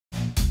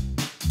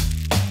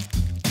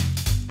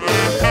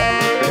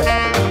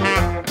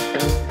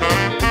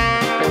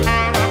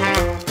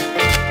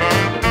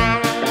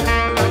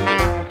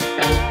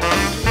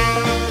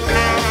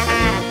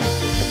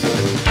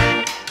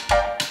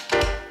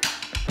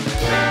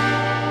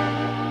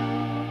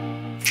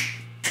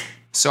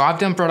So I've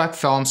done product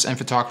films and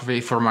photography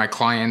for my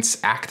clients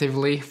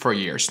actively for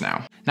years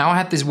now. Now I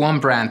had this one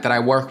brand that I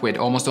work with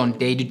almost on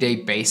day-to-day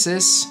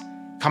basis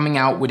coming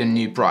out with a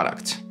new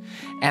product.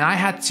 And I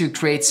had to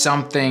create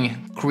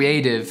something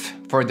creative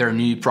for their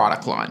new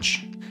product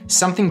launch.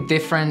 Something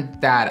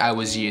different that I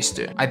was used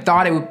to. I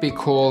thought it would be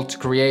cool to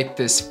create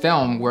this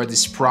film where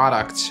this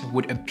product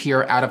would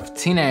appear out of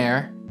thin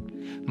air,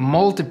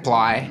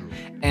 multiply,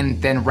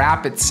 and then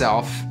wrap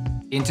itself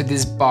into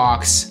this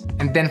box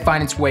and then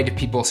find its way to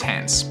people's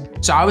hands.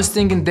 So I was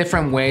thinking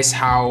different ways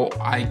how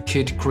I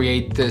could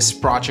create this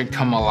project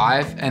come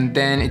alive, and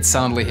then it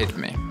suddenly hit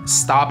me.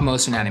 Stop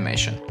motion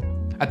animation.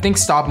 I think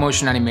stop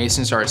motion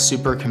animations are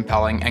super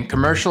compelling, and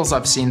commercials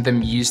I've seen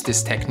them use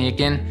this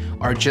technique in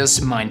are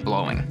just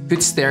mind-blowing.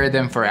 Could stare at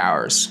them for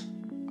hours.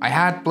 I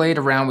had played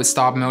around with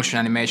stop motion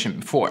animation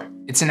before.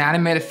 It's an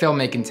animated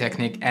filmmaking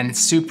technique and a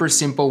super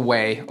simple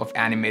way of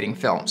animating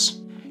films.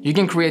 You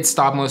can create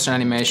stop motion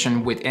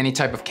animation with any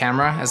type of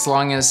camera as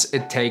long as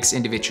it takes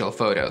individual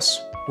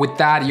photos. With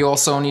that, you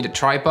also need a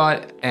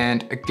tripod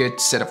and a good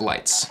set of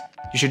lights.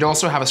 You should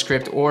also have a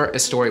script or a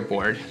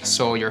storyboard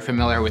so you're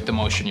familiar with the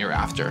motion you're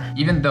after.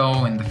 Even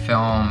though in the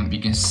film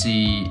you can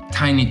see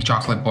tiny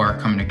chocolate bar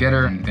coming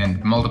together and then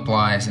it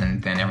multiplies,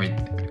 and then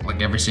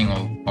every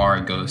single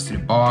bar goes to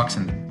the box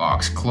and the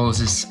box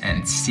closes and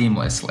it's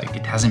seamless, like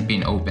it hasn't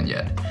been opened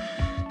yet.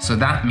 So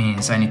that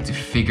means I need to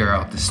figure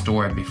out the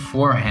story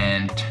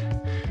beforehand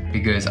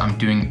because I'm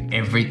doing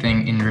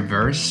everything in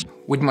reverse.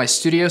 With my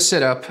studio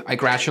setup, I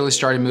gradually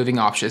started moving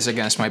objects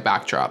against my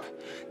backdrop,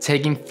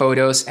 taking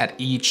photos at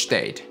each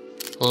state.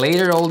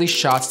 Later, all these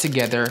shots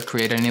together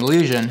create an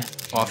illusion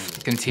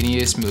of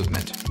continuous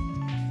movement.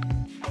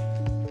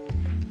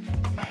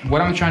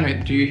 What I'm trying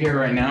to do here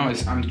right now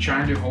is I'm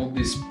trying to hold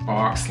this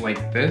box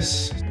like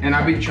this, and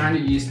I've been trying to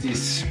use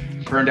these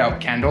burned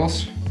out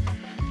candles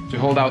to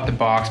hold out the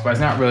box, but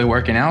it's not really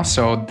working out.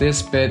 So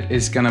this bit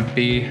is gonna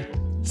be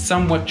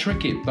somewhat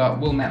tricky, but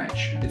we'll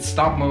manage. It's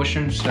stop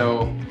motion,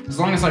 so as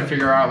long as I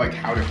figure out like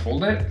how to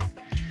hold it,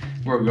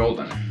 we're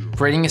golden.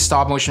 Creating a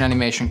stop motion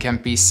animation can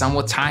be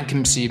somewhat time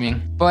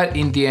consuming, but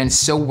in the end,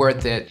 so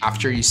worth it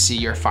after you see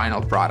your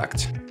final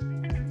product.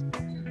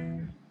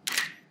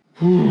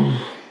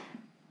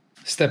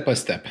 Step by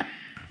step.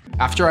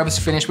 After I was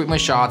finished with my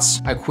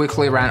shots, I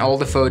quickly ran all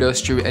the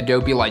photos through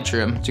Adobe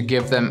Lightroom to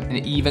give them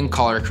an even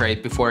color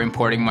grade before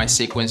importing my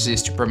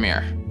sequences to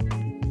Premiere.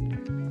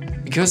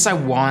 Because I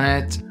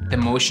wanted the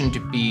motion to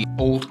be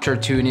old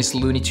cartoonish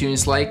Looney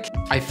Tunes-like,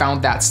 I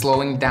found that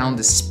slowing down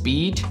the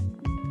speed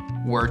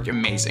worked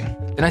amazing.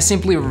 Then I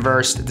simply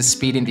reversed the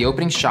speed in the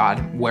opening shot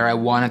where I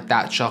wanted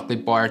that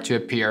chocolate bar to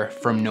appear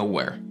from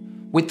nowhere.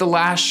 With the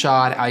last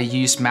shot, I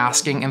used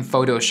masking and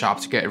Photoshop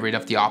to get rid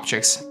of the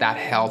objects that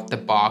held the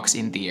box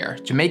in the air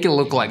to make it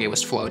look like it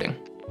was floating.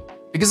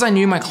 Because I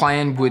knew my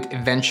client would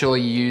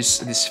eventually use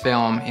this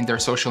film in their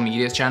social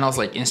media channels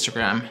like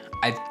Instagram,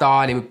 I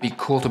thought it would be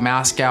cool to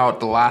mask out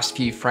the last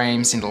few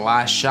frames in the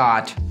last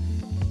shot.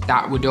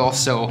 That would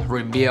also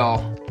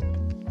reveal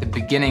the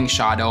beginning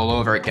shot all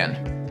over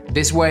again.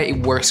 This way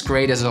it works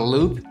great as a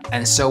loop,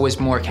 and so is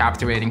more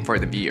captivating for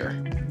the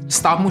viewer.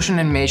 Stop motion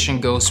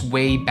animation goes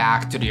way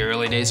back to the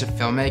early days of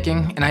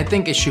filmmaking, and I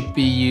think it should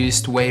be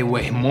used way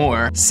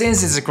more,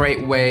 since it's a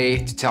great way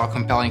to tell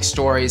compelling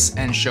stories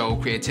and show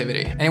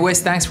creativity.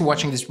 Anyways, thanks for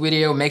watching this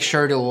video. Make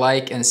sure to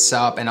like and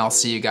sub, and I'll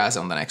see you guys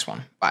on the next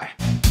one. Bye.